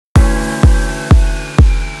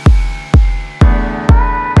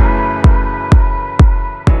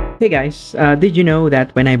Hey guys, did you know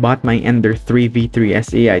that when I bought my Ender 3 V3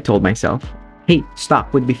 SE, I told myself, hey,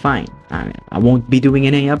 stock would be fine. I won't be doing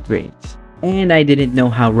any upgrades. And I didn't know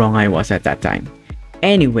how wrong I was at that time.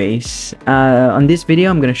 Anyways, on this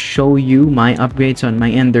video, I'm gonna show you my upgrades on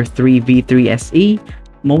my Ender 3 V3 SE.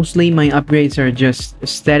 Mostly my upgrades are just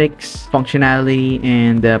aesthetics, functionality,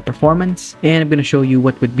 and performance. And I'm gonna show you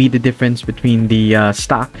what would be the difference between the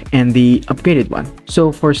stock and the upgraded one.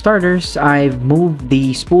 So for starters, I've moved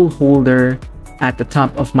the spool holder at the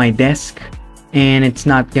top of my desk, and it's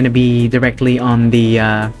not gonna be directly on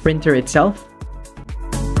the printer itself.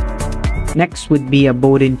 Next would be a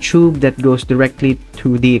Bowden tube that goes directly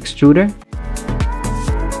to the extruder.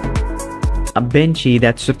 A benchy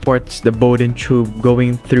that supports the Bowden tube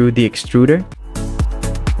going through the extruder.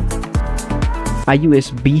 A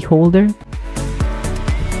USB holder.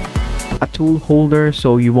 A tool holder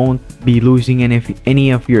so you won't be losing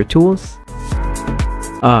any of your tools.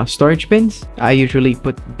 Storage bins. I usually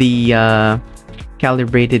put the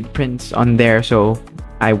calibrated prints on there so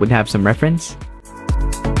I would have some reference.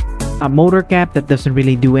 A motor cap that doesn't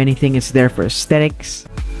really do anything, it's there for aesthetics.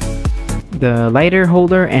 The lighter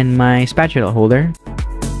holder and my spatula holder.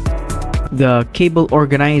 The cable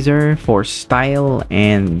organizer for style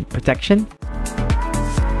and protection.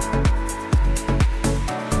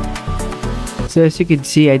 So as you can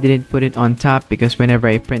see, I didn't put it on top because whenever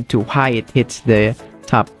I print too high, it hits the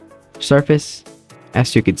top surface,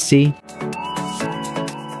 as you can see.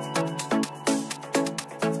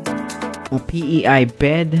 A PEI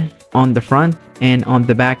bed on the front, and on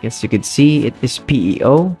the back, as you can see, it is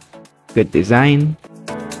PEO. Good design.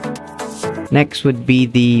 Next would be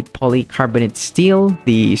the polycarbonate steel,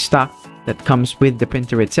 the stock that comes with the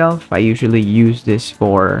printer itself. I usually use this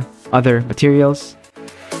for other materials.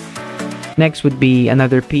 Next would be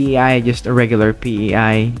another PEI, just a regular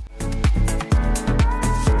PEI.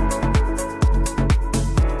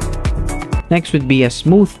 Next would be a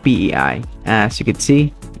smooth PEI. As you can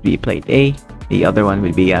see, it would be plate A. The other one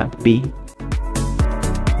would be a B.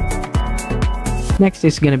 Next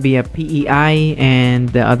is gonna be a PEI, and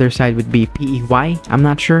the other side would be PEY. I'm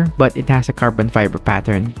not sure, but it has a carbon fiber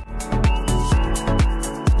pattern.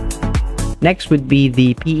 Next would be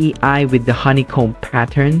the PEI with the honeycomb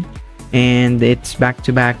pattern, and it's back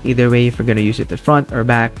to back. Either way, if we're gonna use it at front or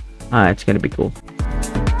back, it's gonna be cool.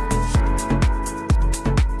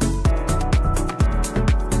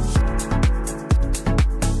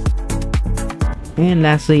 And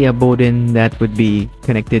lastly, a Bowden that would be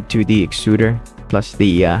connected to the extruder, plus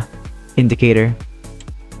the indicator.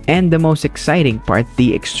 And the most exciting part,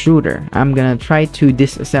 the extruder. I'm gonna try to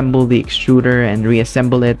disassemble the extruder and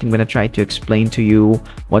reassemble it. I'm gonna try to explain to you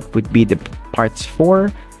what would be the parts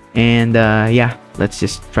for, and yeah, let's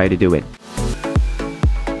just try to do it.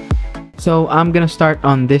 So I'm gonna start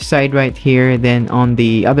on this side right here, then on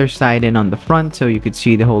the other side and on the front, so you could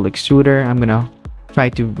see the whole extruder. I'm gonna try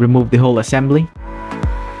to remove the whole assembly.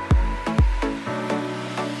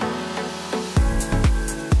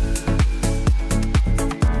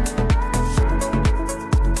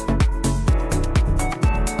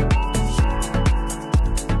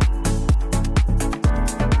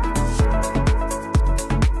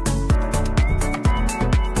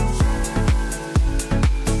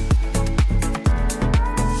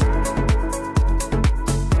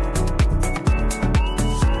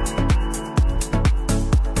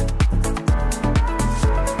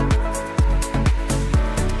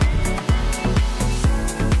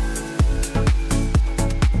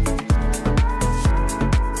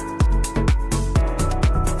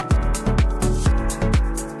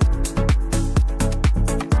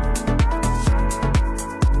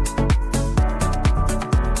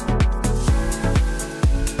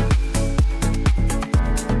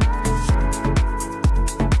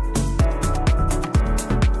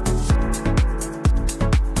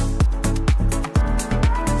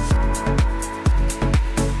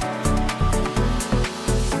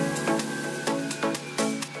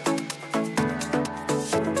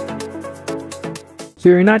 So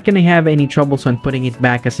you're not going to have any troubles on putting it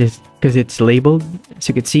back because it's labeled. As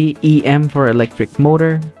you can see, EM for electric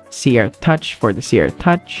motor, CR touch for the CR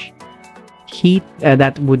touch, heat,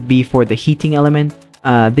 that would be for the heating element.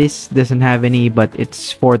 This doesn't have any, but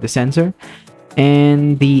it's for the sensor.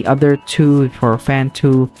 And the other two for fan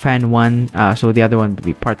 2, fan 1, so the other one would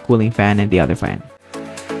be part cooling fan and the other fan.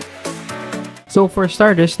 So for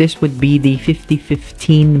starters, this would be the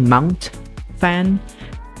 5015 mount fan.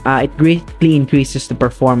 It greatly increases the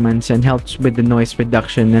performance and helps with the noise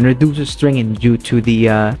reduction and reduces stringing due to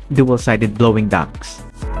the dual-sided blowing docks.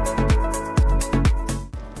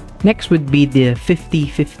 Next would be the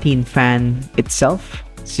 5015 fan itself.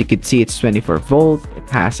 As you can see, it's 24 volt. It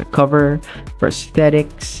has a cover for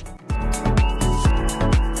aesthetics.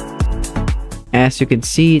 As you can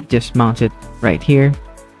see, it just mounts it right here.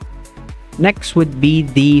 Next would be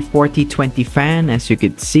the 4020 fan. As you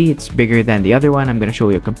can see, it's bigger than the other one. I'm going to show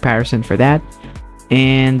you a comparison for that.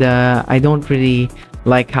 And I don't really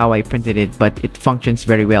like how I printed it, but it functions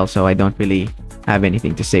very well, so I don't really have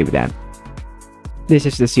anything to say with that. This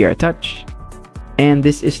is the CR Touch. And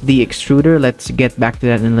this is the extruder. Let's get back to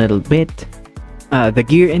that in a little bit. The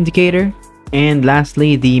gear indicator. And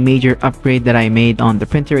lastly, the major upgrade that I made on the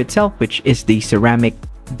printer itself, which is the ceramic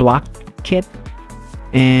block kit.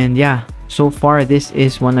 And yeah, so far this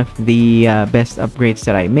is one of the best upgrades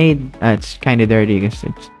that I made. It's kind of dirty because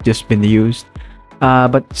it's just been used.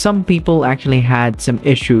 But some people actually had some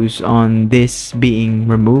issues on this being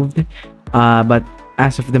removed. But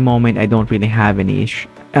as of the moment, I don't really have any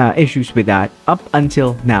issues with that up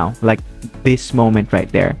until now, like this moment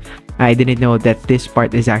right there. I didn't know that this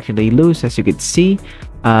part is actually loose. As you can see,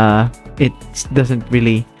 it doesn't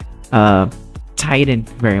really tighten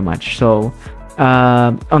very much. So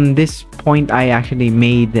on this point, I actually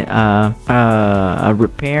made a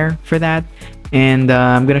repair for that, and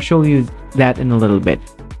I'm gonna show you that in a little bit.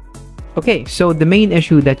 Okay, so the main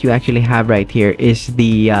issue that you actually have right here is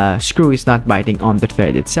the screw is not biting on the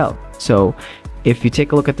thread itself. So if you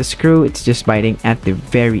take a look at the screw, it's just biting at the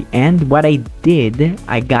very end. What I did,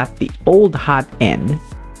 I got the old hot end.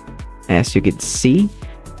 As you can see,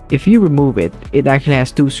 if you remove it, it actually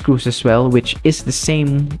has two screws as well, which is the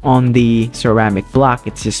same on the ceramic block.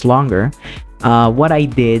 It's just longer. What I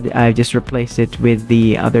did, I just replaced it with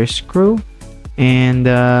the other screw, and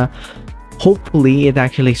hopefully it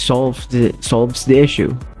actually solves the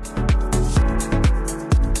issue.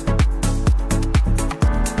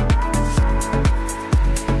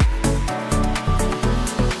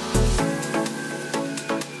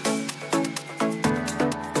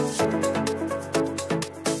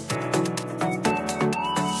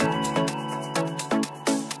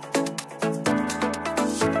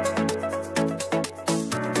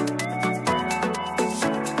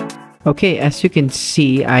 Okay, as you can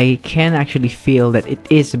see, I can actually feel that it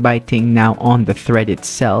is biting now on the thread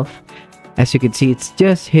itself. As you can see, it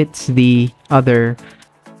just hits the other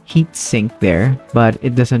heat sink there, but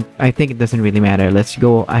it doesn't, I think it doesn't really matter. Let's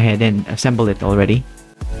go ahead and assemble it already.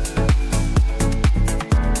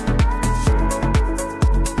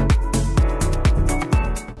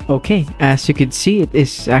 Okay, as you can see, it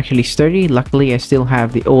is actually sturdy. Luckily, I still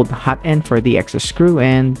have the old hot end for the extra screw,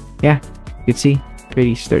 and yeah, you can see,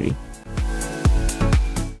 pretty sturdy.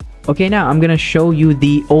 Okay, now I'm gonna show you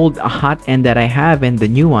the old hot end that I have and the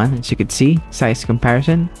new one. As you can see, size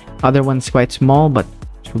comparison. Other one's quite small, but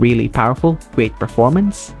it's really powerful, great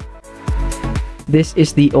performance. This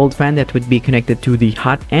is the old fan that would be connected to the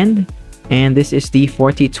hot end, and this is the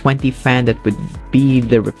 4020 fan that would be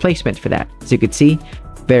the replacement for that. As you can see,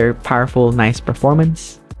 very powerful, nice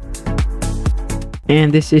performance.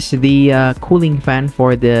 And this is the cooling fan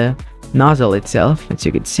for the nozzle itself, as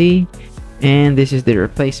you can see. And this is the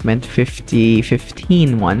replacement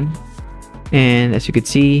 5015 one. And as you can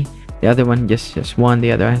see, the other one just one,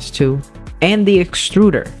 the other has two. And the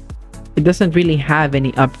extruder, it doesn't really have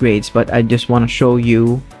any upgrades, but I just want to show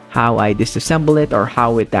you how I disassemble it or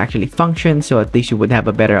how it actually functions, so at least you would have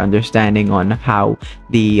a better understanding on how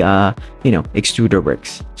the extruder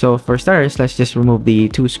works. So for starters, let's just remove the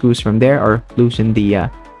two screws from there, or loosen the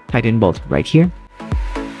tighten bolt right here.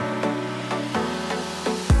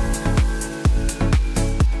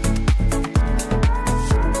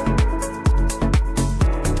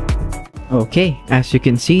 Okay, as you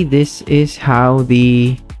can see, this is how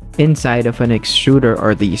the inside of an extruder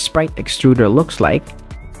or the Sprite extruder looks like.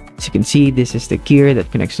 As you can see, this is the gear that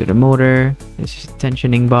connects to the motor. This is the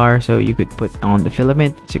tensioning bar, so you could put on the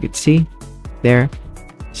filament. As you can see there,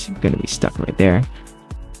 it's gonna be stuck right there.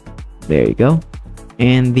 There you go.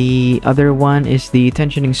 And the other one is the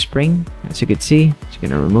tensioning spring. As you can see, just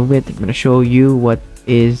gonna remove it. I'm gonna show you what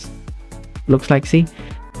is looks like. See,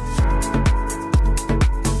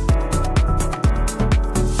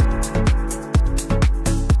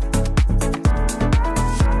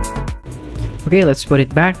 okay, let's put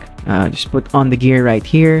it back. Just put on the gear right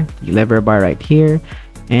here, the lever bar right here,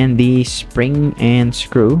 and the spring and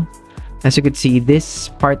screw. As you can see, this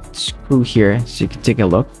part screw here, so you can take a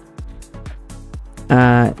look.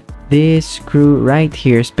 This screw right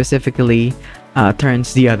here specifically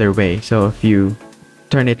turns the other way. So if you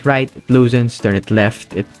turn it right, it loosens, turn it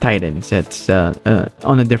left, it tightens. It's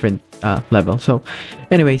on a different level. So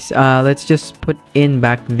anyways, let's just put in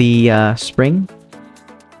back the spring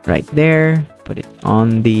right there. Put it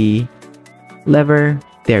on the lever,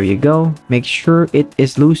 There you go. Make sure it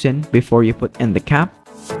is loosened before you put in the cap.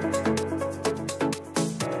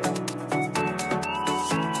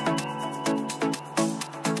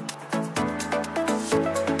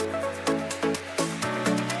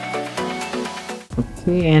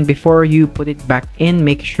 Okay, and before you put it back in,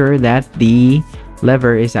 make sure that the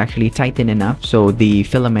lever is actually tightened enough so the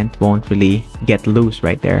filament won't really get loose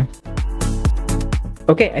right there.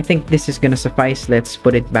 Okay, I think this is gonna suffice. Let's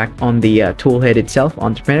put it back on the tool head itself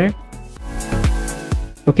on the printer.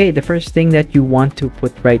 Okay, the first thing that you want to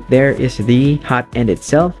put right there is the hot end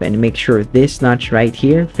itself, and make sure this notch right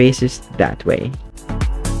here faces that way.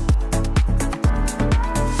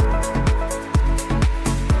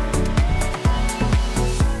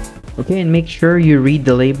 Okay, and make sure you read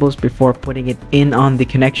the labels before putting it in on the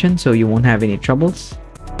connection so you won't have any troubles.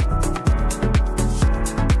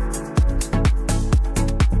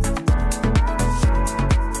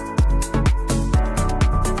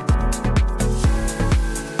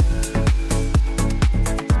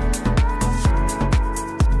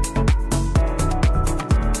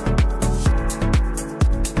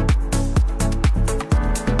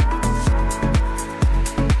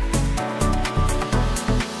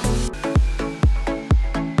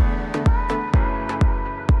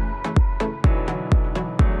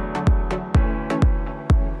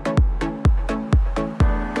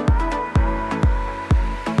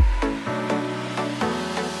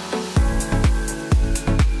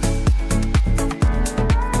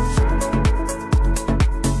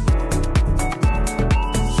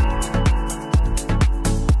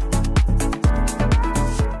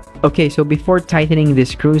 Okay, so before tightening the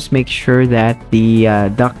screws, make sure that the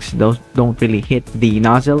ducts don't really hit the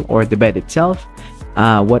nozzle or the bed itself.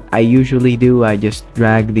 What I usually do, I just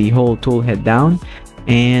drag the whole tool head down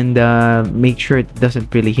and make sure it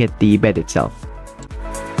doesn't really hit the bed itself.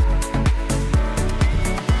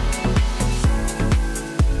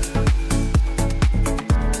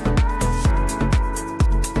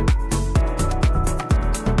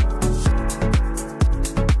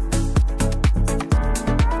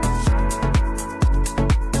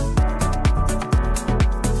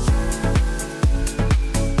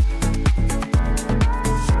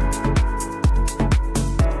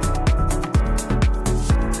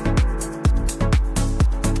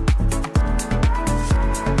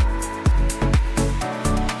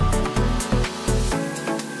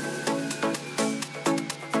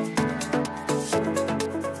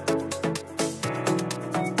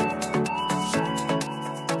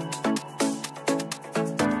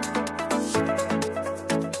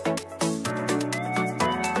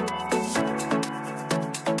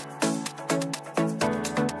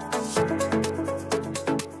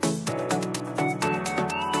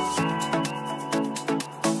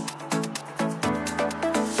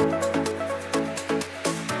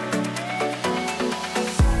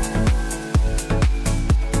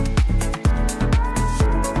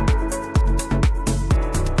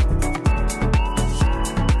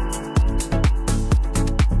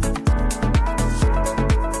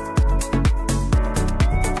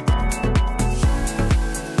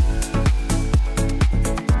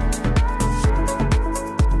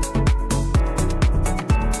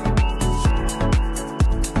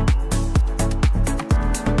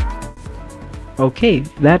 Okay,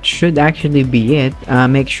 that should actually be it.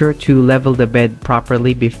 Make sure to level the bed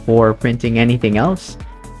properly before printing anything else.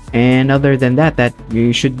 And other than that,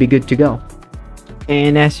 you should be good to go.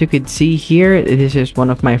 And as you could see here, this is one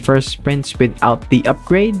of my first prints without the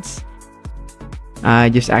upgrades. I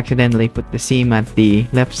just accidentally put the seam at the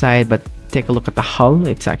left side, but take a look at the hull.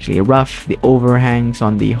 It's actually rough. The overhangs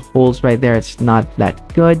on the holes right there, it's not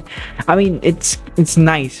that good. I mean, it's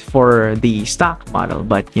nice for the stock model,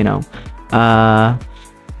 but you know, I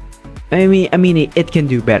mean, it can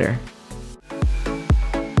do better.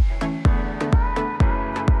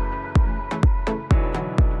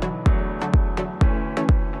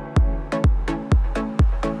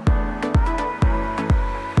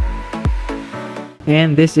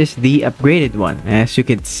 And this is the upgraded one. As you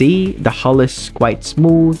can see, the hull is quite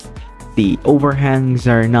smooth. The overhangs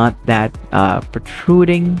are not that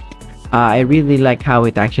protruding. I really like how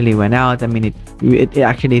it actually went out. I mean, it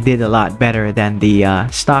actually did a lot better than the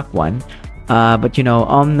stock one. But you know,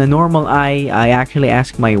 on the normal eye, I actually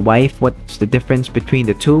asked my wife what's the difference between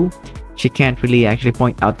the two. She can't really actually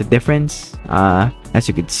point out the difference, as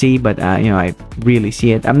you could see, but you know, I really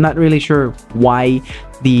see it. I'm not really sure why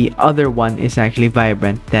the other one is actually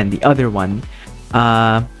vibrant than the other one.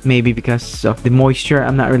 Maybe because of the moisture,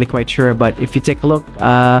 I'm not really quite sure. But if you take a look,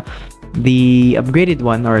 the upgraded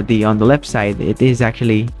one, or the on the left side, it is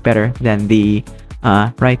actually better than the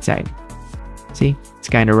right side. See, it's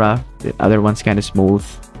kind of rough. The other one's kind of smooth.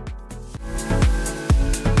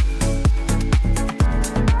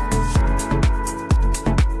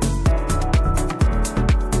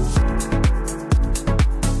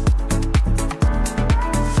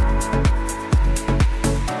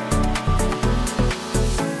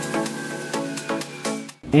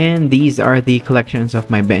 And these are the collections of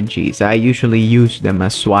my benchies. I usually use them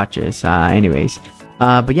as swatches.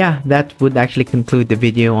 But yeah, that would actually conclude the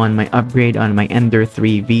video on my upgrade on my Ender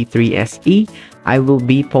 3 V3 SE. I will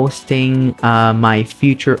be posting my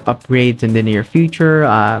future upgrades in the near future.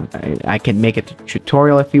 I can make a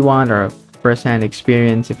tutorial if you want, or a first-hand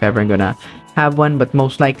experience if ever I'm gonna have one. But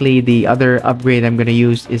most likely the other upgrade I'm gonna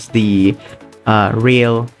use is the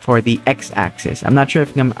rail for the x-axis. I'm not sure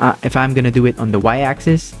if I'm gonna do it on the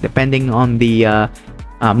y-axis, depending on the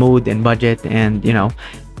mood and budget, and you know.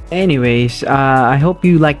 Anyways, I hope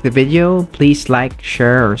you liked the video. Please like,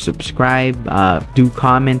 share, or subscribe. Do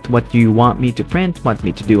comment what you want me to print, want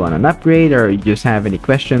me to do on an upgrade, or you just have any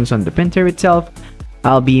questions on the printer itself.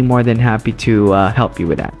 I'll be more than happy to help you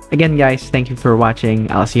with that. Again, guys, thank you for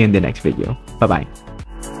watching. I'll see you in the next video. Bye bye.